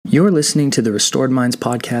You're listening to the Restored Minds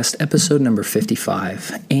Podcast, episode number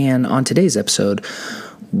 55. And on today's episode,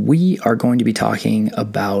 we are going to be talking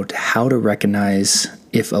about how to recognize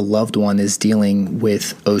if a loved one is dealing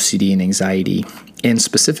with OCD and anxiety. And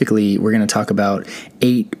specifically, we're going to talk about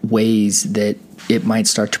 8 ways that it might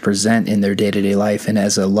start to present in their day-to-day life. And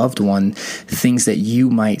as a loved one, things that you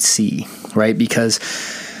might see, right? Because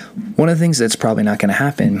one of the things that's probably not going to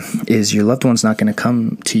happen is your loved one's not going to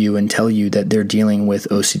come to you and tell you that they're dealing with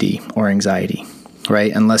OCD or anxiety,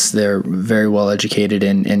 right? Unless they're very well educated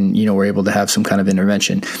and we're able to have some kind of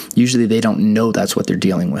intervention. Usually they don't know that's what they're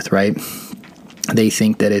dealing with, right? They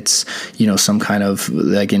think that it's, some kind of,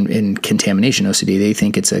 like in contamination OCD, they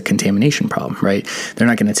think it's a contamination problem, right? They're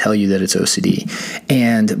not going to tell you that it's OCD.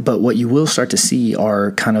 But what you will start to see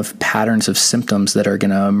are kind of patterns of symptoms that are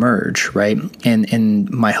going to emerge, right? And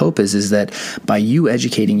my hope is that by you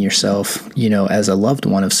educating yourself, as a loved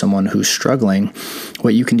one of someone who's struggling,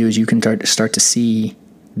 what you can do is you can start to see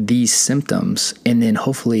these symptoms and then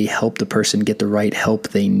hopefully help the person get the right help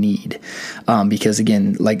they need. Because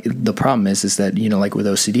again, like the problem is that, like with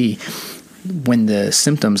OCD, when the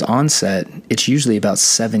symptoms onset, it's usually about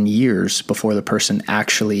 7 years before the person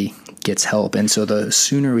actually gets help. And so the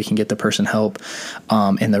sooner we can get the person help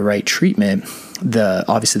and the right treatment,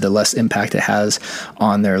 obviously the less impact it has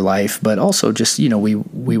on their life, but also just,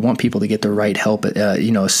 we want people to get the right help,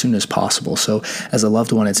 as soon as possible. So as a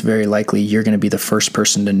loved one, it's very likely you're going to be the first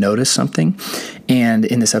person to notice something. And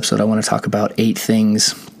in this episode, I want to talk about 8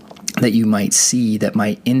 things that you might see that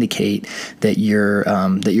might indicate that your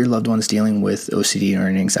loved one's dealing with OCD or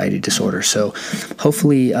an anxiety disorder. So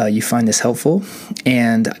hopefully you find this helpful.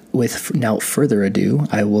 And without further ado,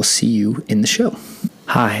 I will see you in the show.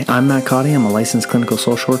 Hi, I'm Matt Cotty. I'm a licensed clinical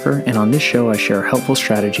social worker, and on this show I share helpful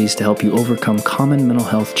strategies to help you overcome common mental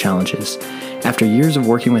health challenges. After years of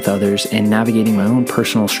working with others and navigating my own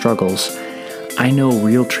personal struggles, I know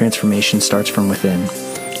real transformation starts from within.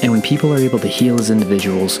 And when people are able to heal as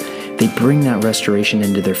individuals, they bring that restoration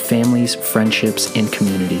into their families, friendships, and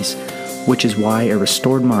communities, which is why a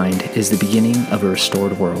restored mind is the beginning of a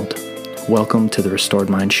restored world. Welcome to the Restored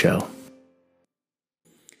Mind Show.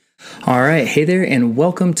 All right, hey there, and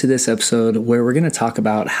welcome to this episode where we're going to talk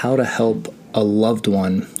about how to help a loved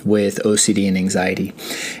one with OCD and anxiety.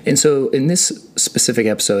 And so in this specific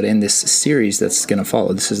episode, in this series that's going to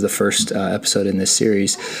follow, this is the first episode in this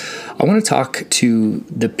series, I want to talk to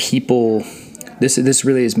the people. This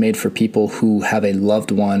really is made for people who have a loved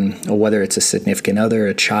one, or whether it's a significant other,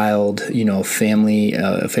 a child, a family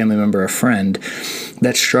member, a friend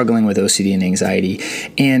that's struggling with OCD and anxiety.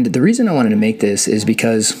 And the reason I wanted to make this is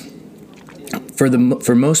because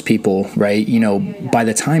for most people, right, by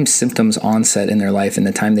the time symptoms onset in their life and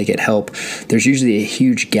the time they get help, there's usually a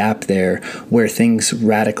huge gap there where things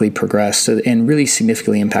radically progress and really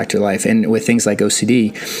significantly impact your life. And with things like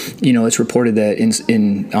OCD, it's reported that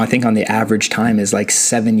in I think on the average time is like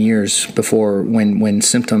 7 years before when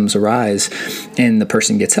symptoms arise and the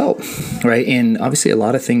person gets help, right? And obviously a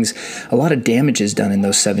lot of damage is done in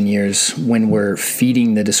those 7 years when we're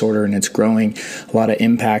feeding the disorder and it's growing, a lot of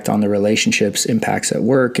impact on the relationships, impacts at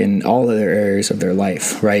work and all other areas of their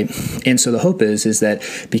life, right? And so the hope is that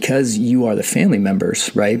because you are the family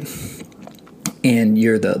members, right, and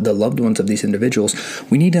you're the loved ones of these individuals,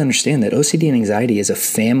 we need to understand that OCD and anxiety is a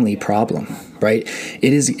family problem, right?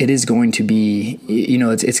 It is going to be,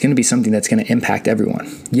 it's going to be something that's going to impact everyone.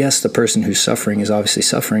 Yes, the person who's suffering is obviously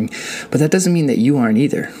suffering, but that doesn't mean that you aren't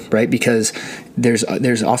either, right? Because there's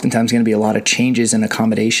oftentimes going to be a lot of changes and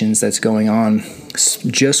accommodations that's going on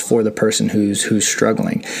just for the person who's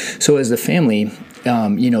struggling. So as the family,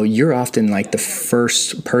 you're often like the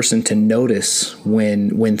first person to notice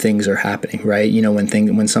when things are happening, right?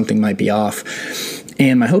 When something might be off.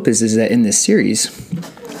 And my hope is that in this series,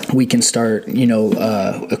 we can start,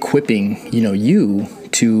 equipping, you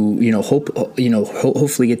to,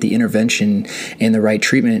 hopefully get the intervention and the right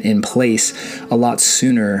treatment in place a lot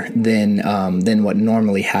sooner than what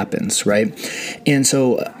normally happens, right? And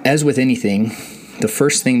so, as with anything, the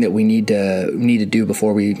first thing that we need to do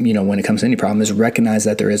before we, when it comes to any problem, is recognize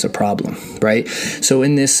that there is a problem, right? So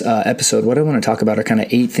in this episode, what I want to talk about are kind of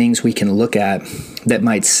 8 things we can look at that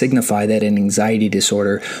might signify that an anxiety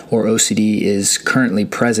disorder or OCD is currently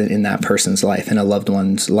present in that person's life, in a loved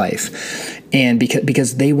one's life. And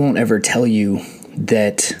because they won't ever tell you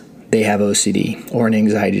that they have OCD or an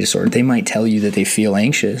anxiety disorder. They might tell you that they feel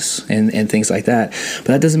anxious and things like that, but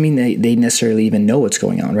that doesn't mean they necessarily even know what's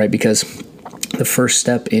going on, right? Because the first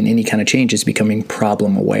step in any kind of change is becoming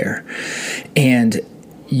problem aware. And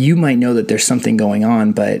you might know that there's something going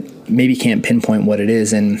on, but maybe can't pinpoint what it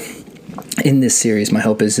is. And in this series, my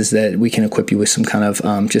hope is that we can equip you with some kind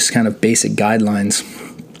of just kind of basic guidelines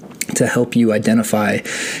to help you identify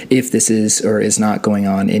if this is or is not going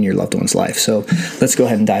on in your loved one's life. So let's go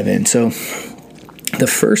ahead and dive in. So the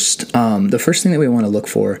first thing that we want to look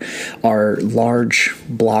for are large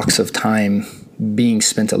blocks of time being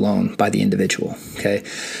spent alone by the individual. Okay.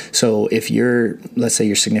 So if let's say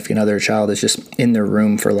your significant other or child is just in their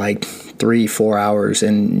room for like 3-4 hours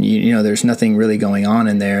and you know there's nothing really going on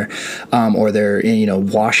in there, or they're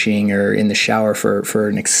washing or in the shower for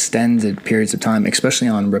an extended periods of time, especially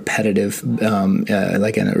on repetitive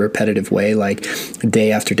like in a repetitive way, like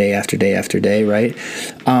day after day after day after day, right?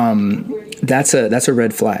 That's a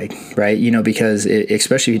red flag, right? Because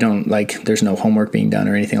especially if you don't there's no homework being done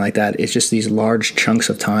or anything like that. It's just these large chunks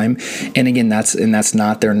of time. And again, that's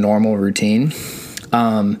not their normal routine.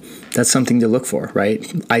 That's something to look for, right?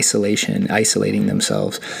 Isolating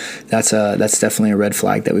themselves. That's definitely a red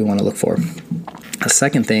flag that we want to look for. A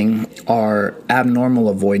second thing are abnormal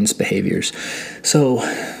avoidance behaviors. So,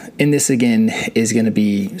 and this again is going to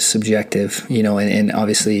be subjective, and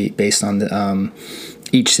obviously based on the,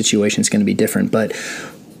 each situation is going to be different. But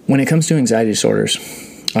when it comes to anxiety disorders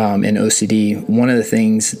and OCD, one of the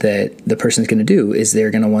things that the person is going to do is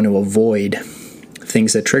they're going to want to avoid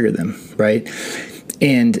things that trigger them, right?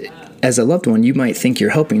 And as a loved one, you might think you're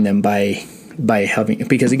helping them by having,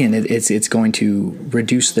 because again, it's going to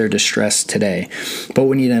reduce their distress today. But what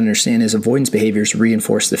we need to understand is avoidance behaviors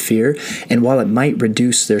reinforce the fear, and while it might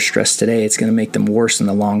reduce their stress today, it's going to make them worse in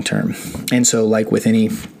the long term. And so, like with any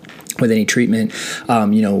treatment,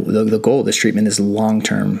 the goal of this treatment is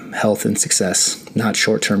long-term health and success, not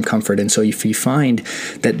short-term comfort. And so if you find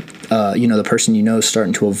that, the person is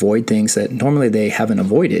starting to avoid things that normally they haven't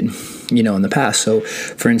avoided, in the past. So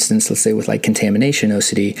for instance, let's say with contamination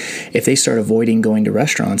OCD, if they start avoiding going to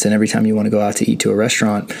restaurants, and every time you want to go out to eat to a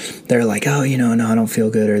restaurant, they're like, no, I don't feel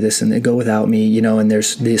good, or this, and they go without me, and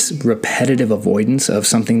there's this repetitive avoidance of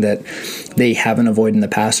something that they haven't avoided in the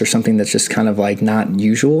past, or something that's just kind of not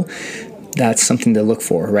usual. That's something to look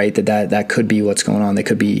for, right? That could be what's going on. They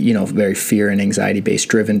could be, very fear and anxiety based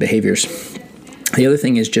driven behaviors. The other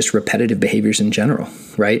thing is just repetitive behaviors in general,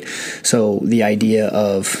 right? So the idea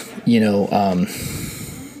of,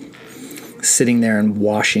 sitting there and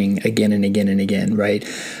washing again and again and again, right?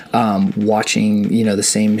 Watching, the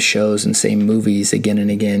same shows and same movies again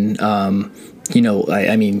and again,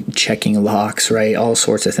 checking locks, right? All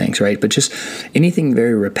sorts of things, right? But just anything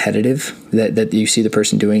very repetitive that you see the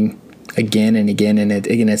person doing again and again, and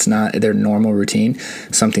it's not their normal routine,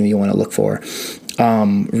 something that you want to look for.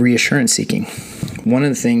 Reassurance seeking. One of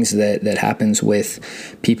the things that happens with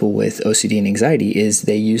people with OCD and anxiety is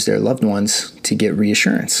they use their loved ones to get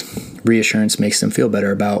reassurance. Reassurance makes them feel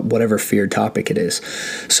better about whatever feared topic it is.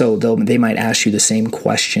 So they might ask you the same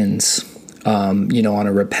questions, on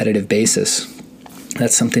a repetitive basis.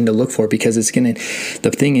 That's something to look for, because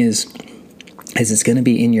the thing is it's going to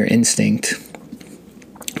be in your instinct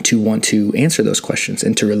to want to answer those questions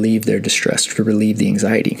and to relieve their distress, to relieve the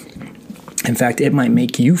anxiety. In fact, it might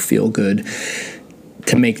make you feel good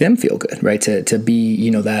to make them feel good, right? To be,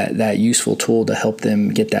 that useful tool to help them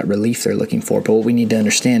get that relief they're looking for. But what we need to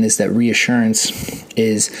understand is that reassurance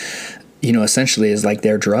is, essentially is like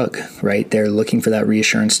their drug, right? They're looking for that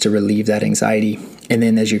reassurance to relieve that anxiety. And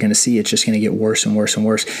then as you're going to see, it's just going to get worse and worse and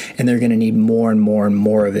worse. And they're going to need more and more and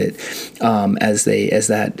more of it as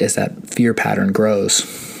that fear pattern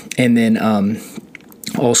grows. And then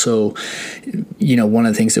also, one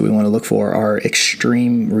of the things that we want to look for are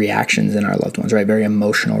extreme reactions in our loved ones, right? Very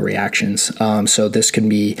emotional reactions. So this can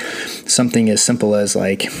be something as simple as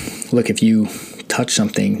look, if you touch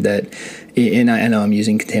something that, and I know I'm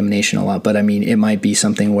using contamination a lot, but it might be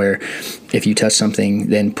something where if you touch something,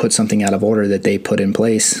 then put something out of order that they put in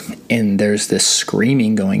place, and there's this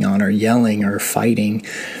screaming going on, or yelling, or fighting.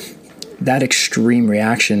 That extreme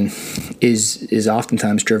reaction is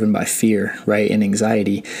oftentimes driven by fear, right, and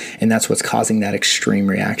anxiety, and that's what's causing that extreme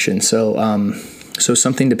reaction. So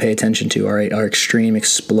something to pay attention to are extreme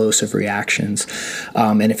explosive reactions.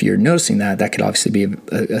 And if you're noticing that could obviously be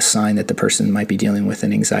a sign that the person might be dealing with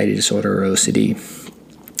an anxiety disorder or OCD.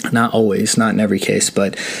 Not always, not in every case,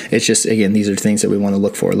 but it's just, again, these are things that we want to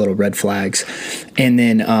look for, little red flags. And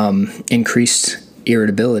then increased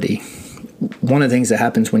irritability. One of the things that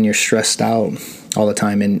happens when you're stressed out all the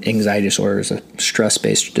time, and anxiety disorder is a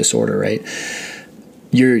stress-based disorder, right?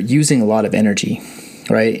 You're using a lot of energy,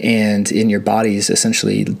 right? And in your body is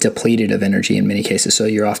essentially depleted of energy in many cases. So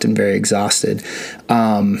you're often very exhausted.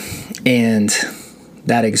 And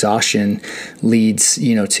that exhaustion leads,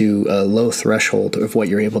 to a low threshold of what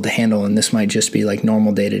you're able to handle. And this might just be like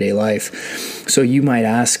normal day-to-day life. So you might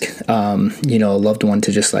ask, a loved one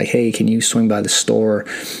to just like, hey, can you swing by the store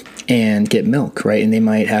and get milk, right? And they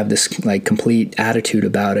might have this like complete attitude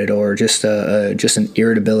about it, or just an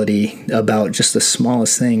irritability about just the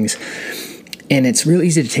smallest things. And it's really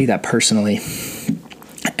easy to take that personally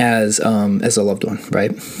as a loved one,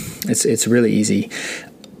 right? It's really easy.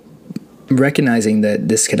 Recognizing that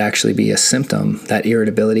this could actually be a symptom, that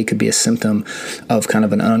irritability could be a symptom of kind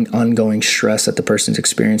of an ongoing stress that the person's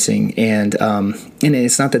experiencing. And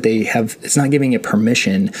it's not that it's not giving it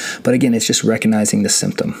permission, but again, it's just recognizing the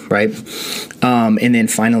symptom, right? And then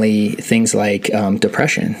finally, things like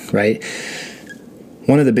depression, right?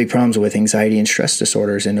 One of the big problems with anxiety and stress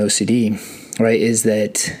disorders and OCD, right, is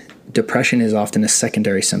that depression is often a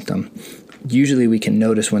secondary symptom. Usually we can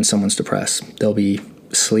notice when someone's depressed. They'll be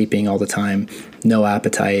sleeping all the time, no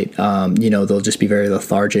appetite, they'll just be very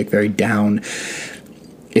lethargic, very down.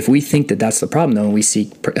 If we think that that's the problem, though, and we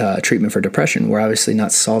seek treatment for depression, we're obviously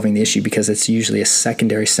not solving the issue, because it's usually a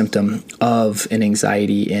secondary symptom of an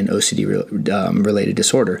anxiety and OCD related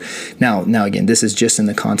disorder. Now again, this is just in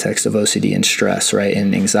the context of OCD and stress, right,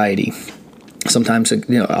 and anxiety. Sometimes,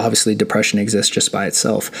 obviously depression exists just by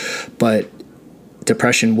itself, but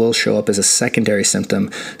depression will show up as a secondary symptom.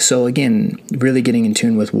 So again, really getting in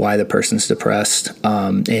tune with why the person's depressed,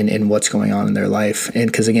 and what's going on in their life.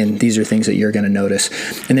 And because again, these are things that you're going to notice.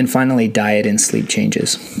 And then finally, diet and sleep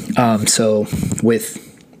changes. So with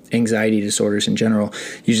anxiety disorders in general,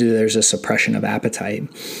 usually there's a suppression of appetite.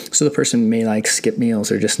 So the person may like skip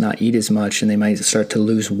meals or just not eat as much, and they might start to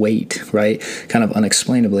lose weight, right? Kind of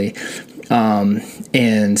unexplainably.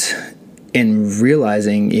 And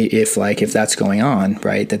realizing if that's going on,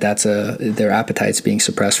 right, that's their appetite's being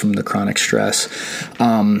suppressed from the chronic stress.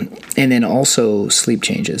 And then also sleep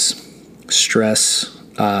changes. Stress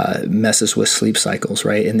messes with sleep cycles,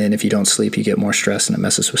 right? And then if you don't sleep, you get more stress, and it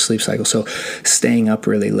messes with sleep cycles. So staying up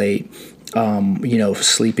really late,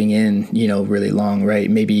 sleeping in, really long, right?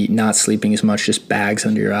 Maybe not sleeping as much, just bags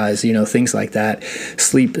under your eyes, things like that.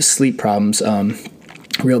 Sleep problems,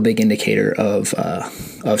 real big indicator of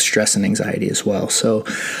stress and anxiety as well. So,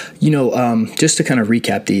 just to kind of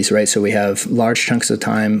recap these, right? So we have large chunks of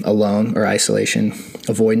time alone or isolation,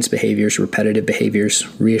 avoidance behaviors, repetitive behaviors,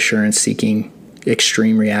 reassurance seeking,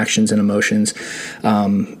 extreme reactions and emotions,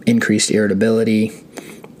 increased irritability,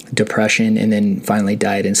 depression, and then finally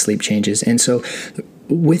diet and sleep changes. And so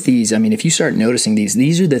with these, if you start noticing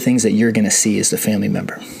these are the things that you're going to see as the family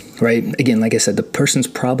member. Right? Again, like I said, the person's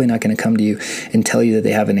probably not going to come to you and tell you that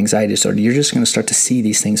they have an anxiety disorder. You're just going to start to see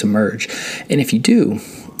these things emerge. And if you do,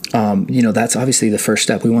 that's obviously the first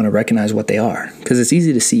step. We want to recognize what they are, because it's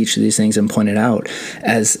easy to see each of these things and point it out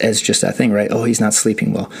as just that thing, right? Oh, he's not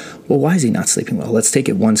sleeping well. Well, why is he not sleeping well? Let's take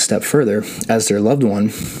it one step further as their loved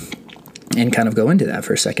one and kind of go into that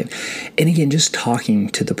for a second. And again, just talking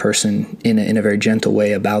to the person in a very gentle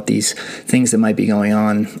way about these things that might be going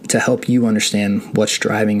on to help you understand what's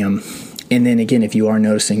driving them. And then again, if you are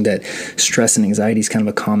noticing that stress and anxiety is kind of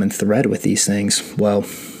a common thread with these things, well,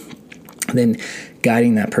 then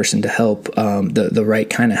guiding that person to help, the right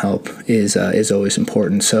kind of help is always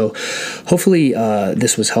important. So hopefully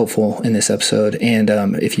this was helpful in this episode. And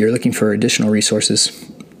if you're looking for additional resources,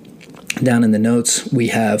 down in the notes, we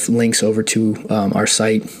have links over to our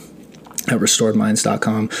site at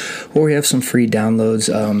restoredminds.com, where we have some free downloads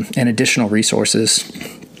and additional resources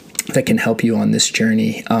that can help you on this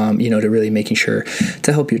journey, to really making sure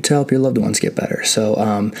to help your loved ones get better. So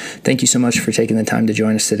thank you so much for taking the time to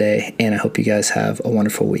join us today, and I hope you guys have a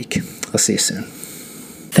wonderful week. I'll see you soon.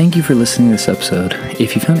 Thank you for listening to this episode.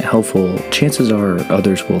 If you found it helpful, chances are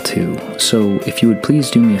others will too. So if you would please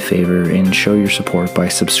do me a favor and show your support by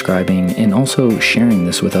subscribing and also sharing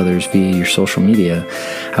this with others via your social media,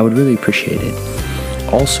 I would really appreciate it.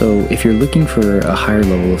 Also, if you're looking for a higher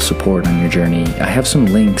level of support on your journey, I have some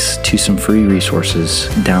links to some free resources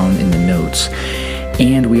down in the notes.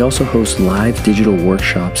 And we also host live digital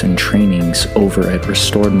workshops and trainings over at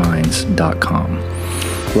restoredminds.com.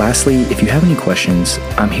 Lastly, if you have any questions,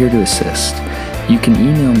 I'm here to assist. You can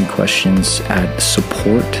email me questions at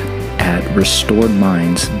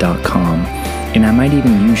support@restoredminds.com, and I might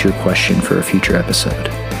even use your question for a future episode.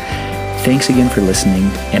 Thanks again for listening,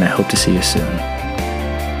 and I hope to see you soon.